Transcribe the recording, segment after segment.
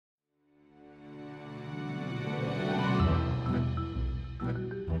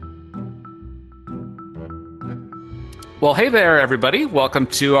Well, hey there, everybody. Welcome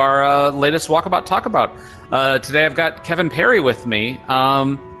to our latest Walkabout Talkabout. Today I've got Kevin Parry with me,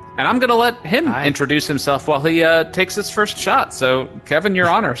 and I'm going to let him introduce himself while he takes his first shot. So, Kevin, your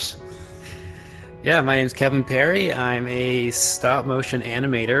honors. Yeah, my name is Kevin Parry. I'm a stop-motion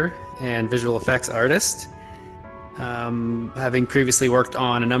animator and visual effects artist, having previously worked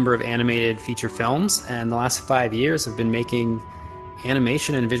on a number of animated feature films, and the last 5 years have been making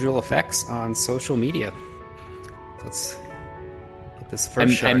animation and visual effects on social media. Let's get this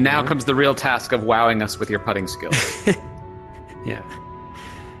first shot. And now comes the real task of wowing us with your putting skills. Yeah.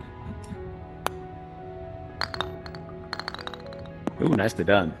 Ooh, nicely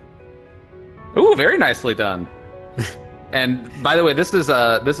done. Ooh, very nicely done. And by the way, this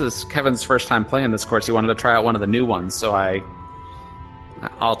is Kevin's first time playing this course. He wanted to try out one of the new ones, so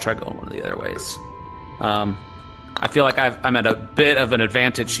I'll try going one of the other ways. I feel like I'm at a bit of an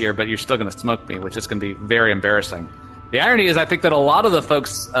advantage here, but you're still going to smoke me, which is going to be very embarrassing. The irony is, I think that a lot of the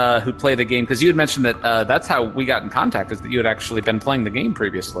folks who play the game, because you had mentioned that that's how we got in contact, is that you had actually been playing the game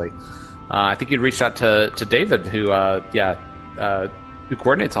previously. I think you'd reached out to David, who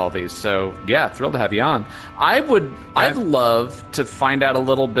coordinates all these. So yeah, thrilled to have you on. I'd love to find out a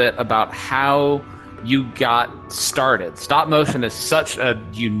little bit about how you got started. Stop motion is such a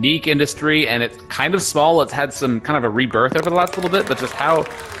unique industry, and it's kind of small. It's had some kind of a rebirth over the last little bit, but just how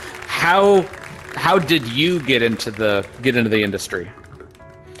did you get into the industry?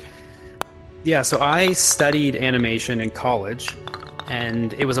 Yeah, so I studied animation in college,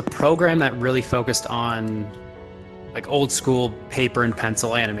 and it was a program that really focused on like old school paper and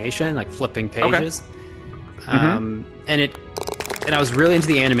pencil animation, like flipping pages. Okay. And I was really into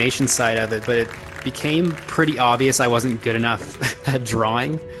the animation side of it, but it became pretty obvious I wasn't good enough at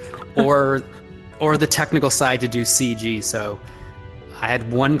drawing or the technical side to do CG. So I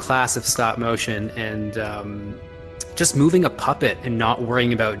had one class of stop motion, and just moving a puppet and not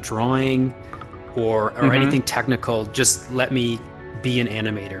worrying about drawing or anything technical just let me be an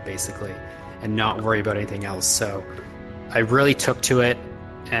animator, basically, and not worry about anything else. So I really took to it,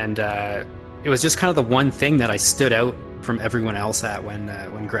 and it was just kind of the one thing that I stood out from everyone else at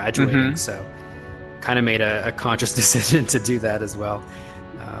when graduating. So kind of made a conscious decision to do that as well.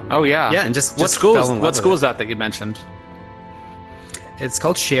 Yeah, and just what school is that you mentioned? It's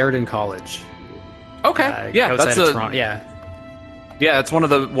called Sheridan College. Okay, that's Toronto. Yeah, it's one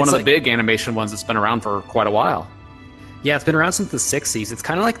of the big animation ones that's been around for quite a while. Yeah, it's been around since the 60s. It's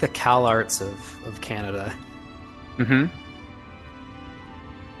kind of like the Cal Arts of Canada. Mm-hmm.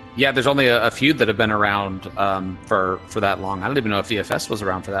 Yeah, there's only a few that have been around for that long. I don't even know if VFS was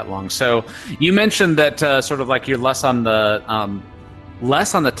around for that long. So you mentioned that sort of like you're less on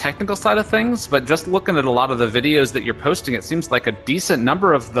the technical side of things, but just looking at a lot of the videos that you're posting, it seems like a decent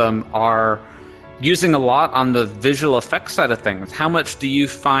number of them are using a lot on the visual effects side of things. How much do you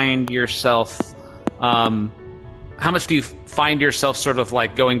find yourself sort of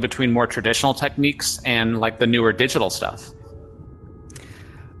like going between more traditional techniques and like the newer digital stuff?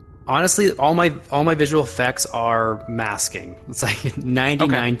 Honestly, all my visual effects are masking. It's like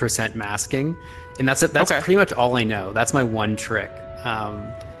 99% masking, and that's pretty much all I know. That's my one trick.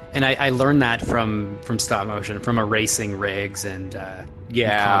 And I learned that from stop motion, from erasing rigs and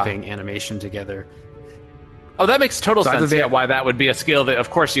comping animation together. Oh, that makes total sense. Yeah, why that would be a skill that, of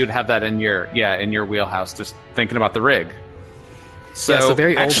course, you'd have that in your wheelhouse. Just thinking about the rig. So, it's a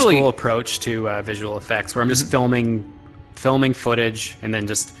very old school approach to visual effects, where I'm just filming footage and then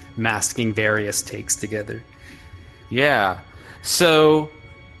just masking various takes together. Yeah. So,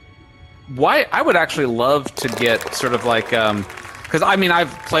 why I would actually love to get sort of like. Because, I mean,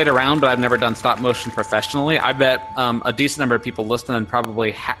 I've played around, but I've never done stop motion professionally. I bet a decent number of people listening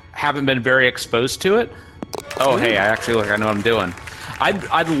probably haven't been very exposed to it. Oh, hey, I know what I'm doing.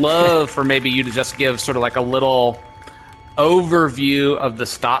 I'd love for maybe you to just give sort of like a little overview of the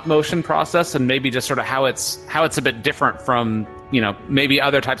stop motion process, and maybe just sort of how it's a bit different from, maybe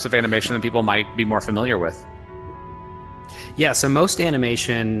other types of animation that people might be more familiar with. Yeah, so most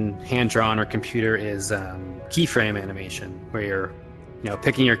animation, hand-drawn or computer, is keyframe animation, where you're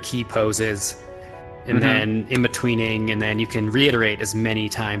picking your key poses and then in-betweening, and then you can reiterate as many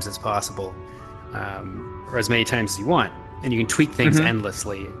times as possible, or as many times as you want. And you can tweak things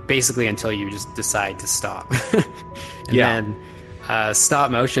endlessly, basically until you just decide to stop. Then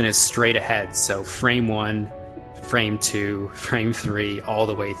stop motion is straight ahead, so frame 1, frame 2, frame 3, all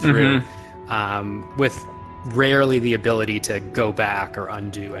the way through, with rarely the ability to go back or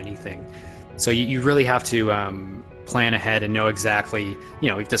undo anything. So you really have to plan ahead and know exactly, you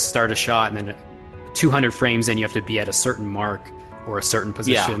have to start a shot, and then 200 frames in, you have to be at a certain mark or a certain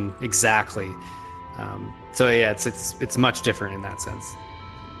position exactly. So yeah, it's much different in that sense.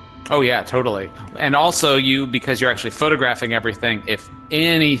 Oh yeah, totally. And also because you're actually photographing everything, if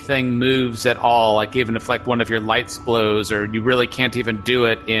anything moves at all, like even if like one of your lights blows, or you really can't even do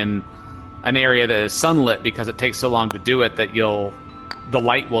it in an area that is sunlit because it takes so long to do it, that the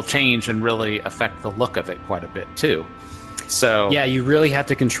light will change and really affect the look of it quite a bit too. So yeah, you really have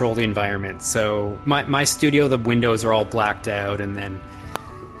to control the environment. So my studio, the windows are all blacked out, and then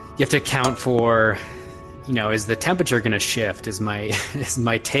you have to account for, is the temperature going to shift? Is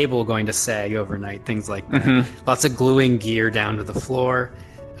my table going to sag overnight? Things like that. Mm-hmm. Lots of gluing gear down to the floor,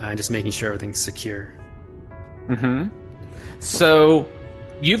 and just making sure everything's secure. Mm-hmm. So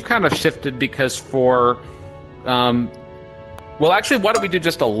you've kind of shifted because well, actually, why don't we do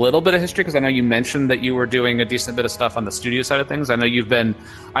just a little bit of history? Because I know you mentioned that you were doing a decent bit of stuff on the studio side of things. I know you've been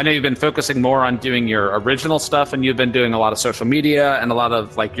focusing more on doing your original stuff, and you've been doing a lot of social media and a lot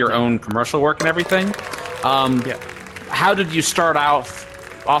of like your own commercial work and everything. Yeah. How did you start off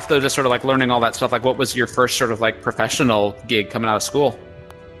though, just sort of like learning all that stuff? Like, what was your first sort of like professional gig coming out of school?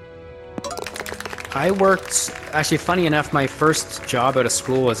 I worked, actually, funny enough, my first job out of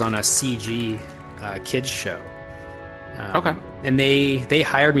school was on a CG kids show. Okay. And they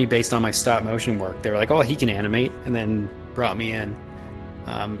hired me based on my stop motion work. They were like, "Oh, he can animate," and then brought me in.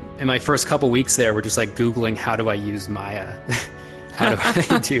 And my first couple weeks there were just like Googling, how do I use Maya? How do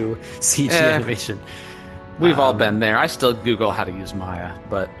I do CG animation? We've all been there. I still Google how to use Maya,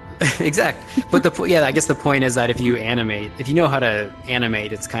 but exactly. But I guess the point is that if you know how to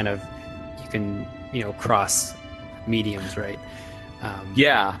animate, it's kind of, you can, cross mediums, right?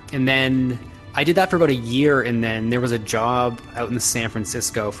 Yeah. And then I did that for about a year, and then there was a job out in San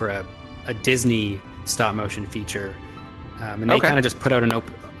Francisco for a Disney stop motion feature. And they kind of just put out an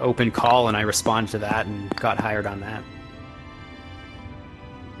open call, and I responded to that and got hired on that.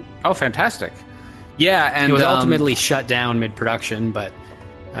 Oh, fantastic. Yeah, and it was ultimately shut down mid-production, but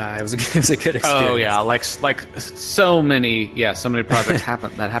it was a good experience. Oh yeah, like so many projects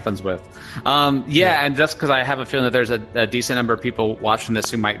that happens with. And just because I have a feeling that there's a decent number of people watching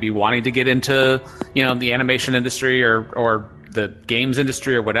this who might be wanting to get into the animation industry or the games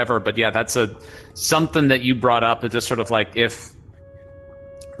industry or whatever. But yeah, that's something that you brought up, is just sort of like, if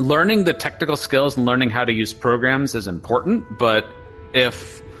learning the technical skills and learning how to use programs is important, but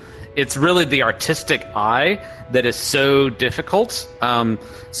if it's really the artistic eye that is so difficult.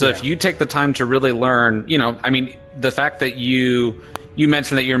 If you take the time to really learn, the fact that you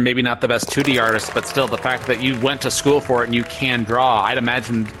mentioned that you're maybe not the best 2D artist, but still the fact that you went to school for it and you can draw, I'd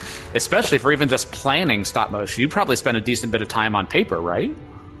imagine, especially for even just planning stop motion, you probably spend a decent bit of time on paper, right?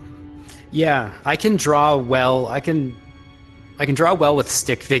 Yeah, I can draw well. I can draw well with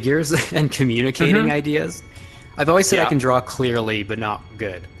stick figures and communicating ideas. I've always said I can draw clearly, but not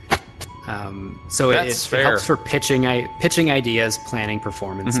good. So it helps for pitching ideas, planning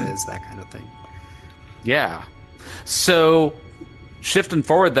performances, that kind of thing. Yeah. So shifting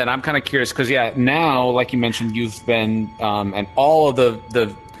forward then, I'm kind of curious because now, like you mentioned, you've been and all of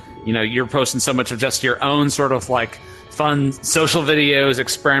the you're posting so much of just your own sort of like fun social videos,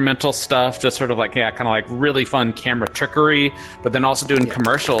 experimental stuff, just sort of like kind of like really fun camera trickery, but then also doing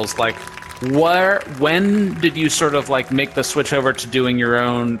commercials. Like, when did you sort of like make the switch over to doing your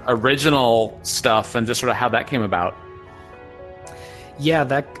own original stuff, and just sort of how that came about?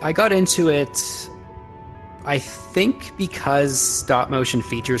 Yeah, I got into it, I think, because stop motion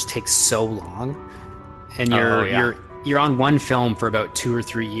features take so long, and you're on one film for about 2 or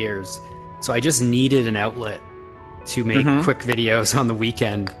 3 years. So I just needed an outlet to make quick videos on the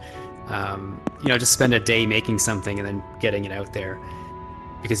weekend. Just spend a day making something and then getting it out there,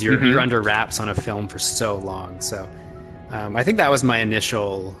 because you're under wraps on a film for so long. So I think that was my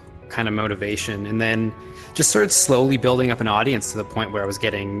initial kind of motivation, and then just started slowly building up an audience to the point where I was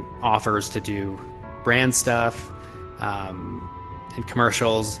getting offers to do brand stuff and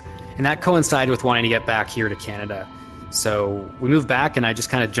commercials, and that coincided with wanting to get back here to Canada. So we moved back, and I just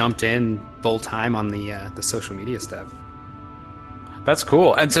kind of jumped in full time on the social media stuff. That's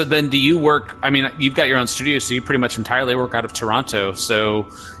cool. And so then do you work, you've got your own studio, so you pretty much entirely work out of Toronto. So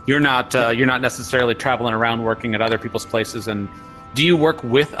you're not necessarily traveling around working at other people's places. And do you work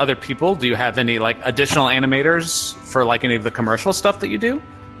with other people? Do you have any like additional animators for like any of the commercial stuff that you do?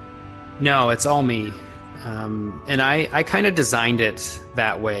 No, it's all me. And I kind of designed it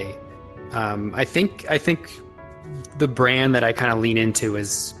that way. I think the brand that I kind of lean into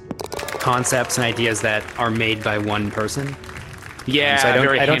is concepts and ideas that are made by one person. Yeah, so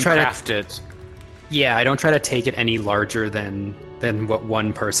I don't try to. Yeah, I don't try to take it any larger than what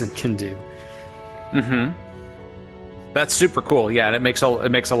one person can do. That's super cool. Yeah, and it makes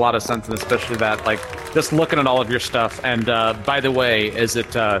a lot of sense, and especially that, like, just looking at all of your stuff. And by the way, is it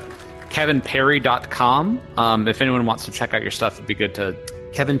kevinparry.com? If anyone wants to check out your stuff, it'd be good to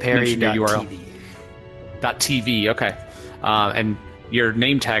mention your URL. .tv. Okay. And your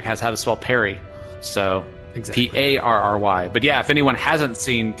name tag has how to spell Parry, so exactly. Parry. But yeah, if anyone hasn't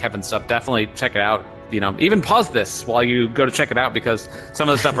seen Kevin's stuff, definitely check it out. You know, even pause this while you go to check it out, because some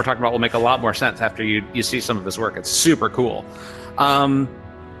of the stuff we're talking about will make a lot more sense after you see some of his work. It's super cool. But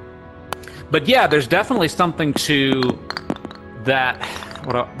yeah, there's definitely something to that.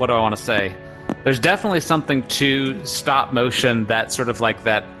 What do I want to say? There's definitely something to stop motion that sort of like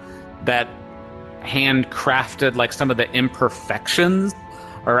that handcrafted, like some of the imperfections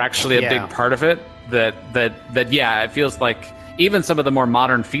are actually a big part of it. That yeah, it feels like. Even some of the more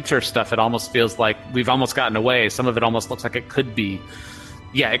modern feature stuff, it almost feels like we've almost gotten away. Some of it almost looks like it could be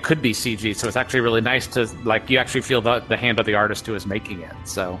CG. So it's actually really nice to, like, you actually feel the hand of the artist who is making it.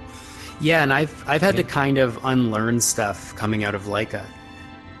 So yeah, and I've had to kind of unlearn stuff coming out of Leica,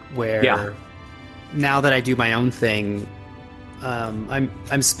 where now that I do my own thing,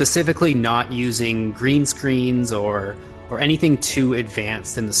 I'm specifically not using green screens or anything too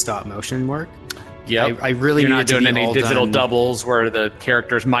advanced in the stop motion work. Yeah, I really you're not doing any digital done. doubles where the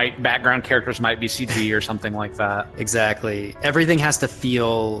background characters might be CG or something like that. Exactly. Everything has to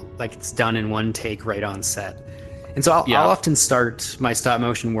feel like it's done in one take right on set. And so I'll often start my stop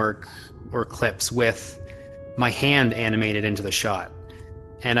motion work or clips with my hand animated into the shot.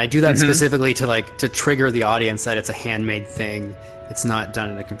 And I do that specifically to trigger the audience that it's a handmade thing. It's not done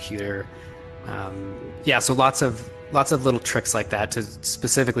in a computer. So lots of little tricks like that to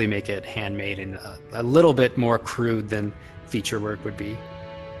specifically make it handmade and a little bit more crude than feature work would be.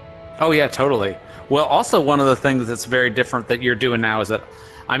 Oh yeah, totally. Well, also one of the things that's very different that you're doing now is that,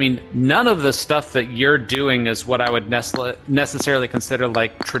 I mean, none of the stuff that you're doing is what I would necessarily consider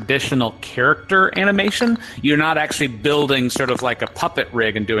like traditional character animation. You're not actually building sort of like a puppet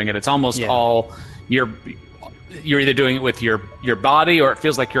rig and doing it. It's almost all you're either doing it with your body, or it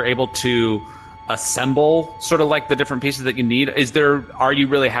feels like you're able to assemble sort of like the different pieces that you need. Are you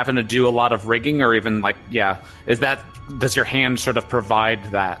really having to do a lot of rigging, or even like, does your hand sort of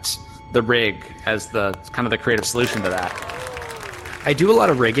provide the rig as the kind of the creative solution to that? I do a lot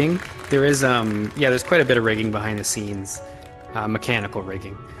of rigging. There is there's quite a bit of rigging behind the scenes, mechanical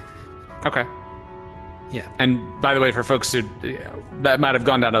rigging. Okay. Yeah. And by the way, for folks who that might have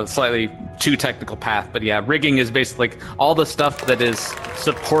gone down a slightly too technical path, but yeah, rigging is basically like all the stuff that is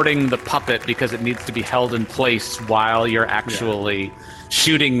supporting the puppet because it needs to be held in place while you're actually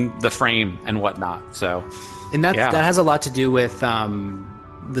shooting the frame and whatnot. So, and that has a lot to do with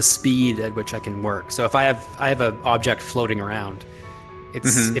the speed at which I can work. So if I have an object floating around,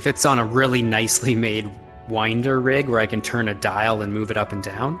 if it's on a really nicely made winder rig where I can turn a dial and move it up and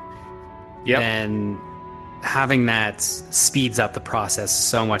down, then having that speeds up the process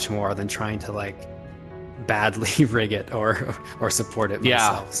so much more than trying to like badly rig it or support it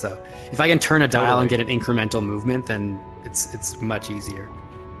myself. So if I can turn a dial and get an incremental movement, then it's much easier.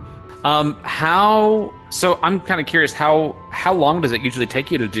 So I'm kind of curious, how long does it usually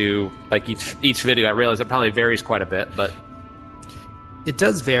take you to do like each video? I realize it probably varies quite a bit, but it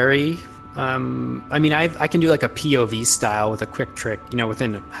does vary. I mean, I can do like a POV style with a quick trick,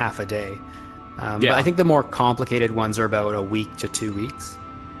 within half a day. But I think the more complicated ones are about a week to 2 weeks.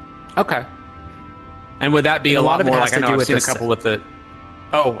 Okay. And would that be a lot more like, I know I've seen a couple with the...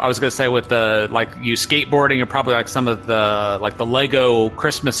 Oh, I was going to say with the, like, you skateboarding, or probably like some of the, like the Lego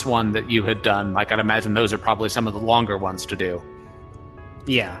Christmas one that you had done. Like, I'd imagine those are probably some of the longer ones to do.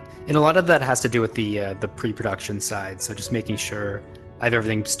 Yeah. And a lot of that has to do with the pre-production side. So just making sure I have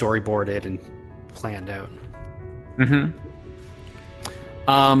everything storyboarded and planned out.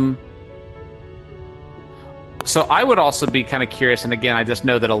 So I would also be kind of curious, and again, I just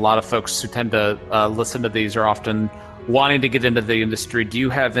know that a lot of folks who tend to listen to these are often wanting to get into the industry. Do you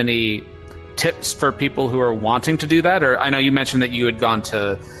have any tips for people who are wanting to do that? Or I know you mentioned that you had gone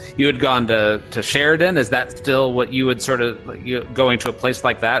to Sheridan. Is that still what you would sort of going to a place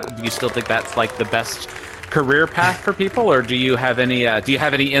like that? Do you still think that's like the best career path for people, or do you have any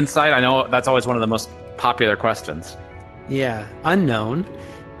insight? I know that's always one of the most popular questions. Yeah, unknown,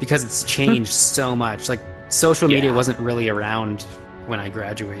 because it's changed so much. Like, social media wasn't really around when I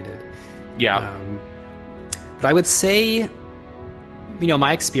graduated. But I would say,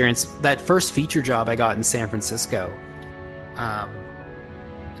 my experience, that first feature job I got in San Francisco,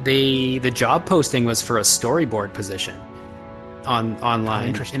 the job posting was for a storyboard position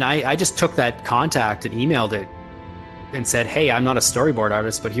online. And I just took that contact and emailed it and said, hey, I'm not a storyboard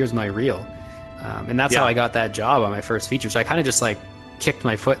artist, but here's my reel. And that's how I got that job on my first feature. So I kind of just like kicked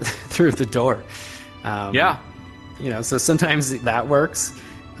my foot through the door. So sometimes that works.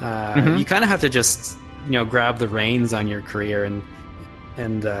 You kind of have to just, grab the reins on your career and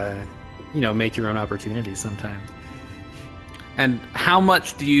make your own opportunities sometimes. And how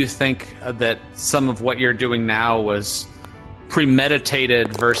much do you think that some of what you're doing now was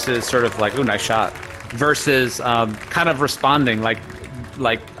premeditated versus sort of like, ooh, nice shot, versus kind of responding like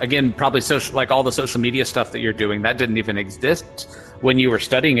again, probably social, like all the social media stuff that you're doing, that didn't even exist when you were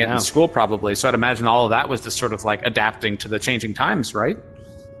studying it in school, probably. So I'd imagine all of that was just sort of like adapting to the changing times, right?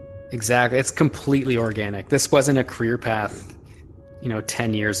 Exactly. It's completely organic. This wasn't a career path,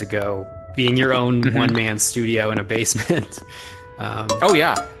 10 years ago, being your own one-man studio in a basement.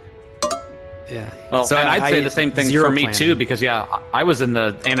 Yeah. Well, so I'd say the same thing for me too, because I was in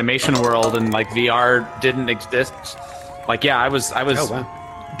the animation world and like VR didn't exist. Like, I was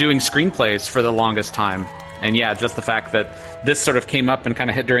doing screenplays for the longest time. And just the fact that this sort of came up and kind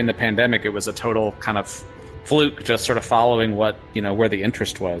of hit during the pandemic, it was a total kind of fluke, just sort of following what, where the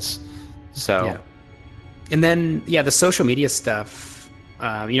interest was. So, and then, the social media stuff,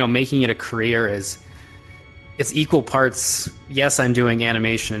 making it a career it's equal parts. Yes, I'm doing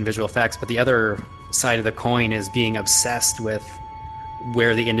animation and visual effects, but the other side of the coin is being obsessed with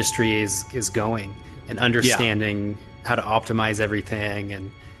where the industry is going and understanding how to optimize everything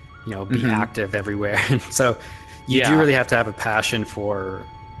and, be active everywhere. So you do really have to have a passion for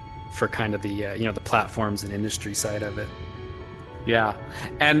kind of the, the platforms and industry side of it. Yeah.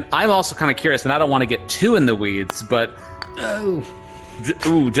 And I'm also kind of curious, and I don't want to get too in the weeds, but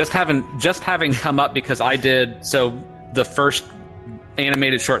just having come up because I did, so the first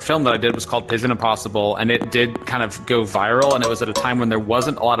animated short film that I did was called Pigeon Impossible, and it did kind of go viral, and it was at a time when there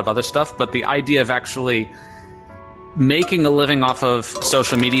wasn't a lot of other stuff, but the idea of actually making a living off of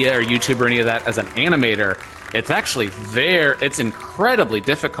social media or YouTube or any of that as an animator, it's actually it's incredibly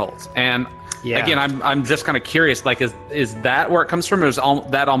difficult. And again, I'm just kind of curious, like, is that where it comes from, or is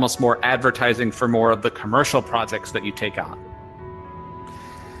that almost more advertising for more of the commercial projects that you take on?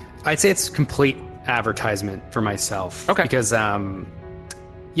 I'd say it's complete advertisement for myself. Okay. Because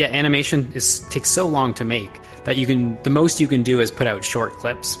animation takes so long to make that the most you can do is put out short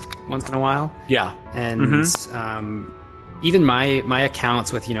clips once in a while. Yeah. And even my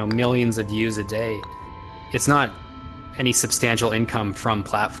accounts with millions of views a day, it's not any substantial income from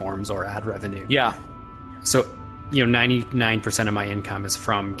platforms or ad revenue. Yeah. So 99% of my income is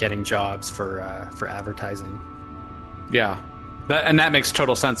from getting jobs for advertising. Yeah. And that makes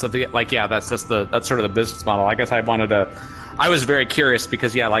total sense. Of that's sort of the business model. I guess I was very curious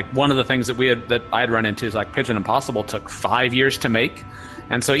because one of the things that I had run into is like Pigeon Impossible took 5 years to make,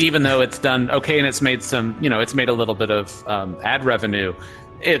 and so even though it's done okay and it's made some, it's made a little bit of ad revenue,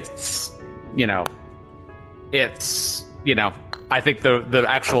 I think the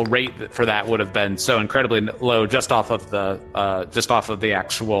actual rate for that would have been so incredibly low just off of the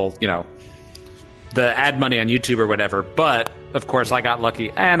actual the ad money on YouTube or whatever. But of course I got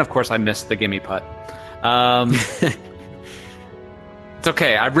lucky, and of course I missed the gimme putt. It's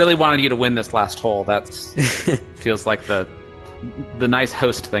okay. I really wanted you to win this last hole. That feels like the nice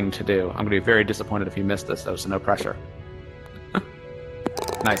host thing to do. I'm going to be very disappointed if you missed this, though, so no pressure.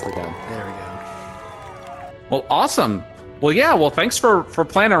 Nicely done. There we go. Well, awesome. Well, thanks for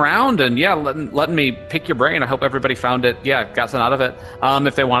playing around and letting me pick your brain. I hope everybody found it. Got something out of it.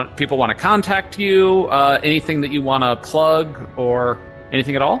 If people want to contact you, anything that you want to plug or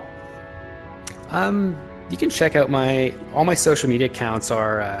anything at all? You can check out all my social media accounts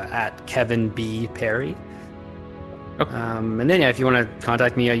are at Kevin B. Parry. Okay. And then if you want to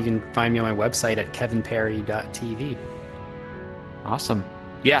contact me, you can find me on my website at kevinparry.tv. Awesome.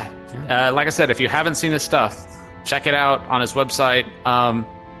 Like I said, if you haven't seen his stuff, check it out on his website.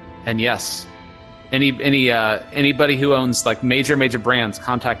 And yes, anybody who owns like major brands,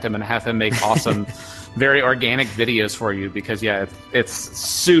 contact him and have him make awesome, very organic videos for you, because it's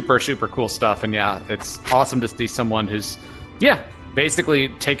super cool stuff. And it's awesome to see someone who's basically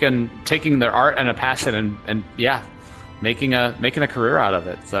taking their art and a passion and making a career out of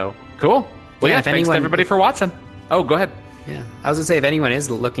it. So cool. Well, thanks to everybody for watching. Oh, go ahead. Yeah, I was gonna say, if anyone is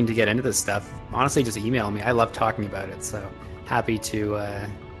looking to get into this stuff, honestly, just email me. I love talking about it, so happy to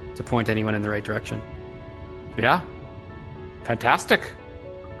point anyone in the right direction. Yeah, fantastic.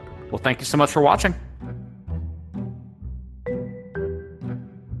 Well, thank you so much for watching.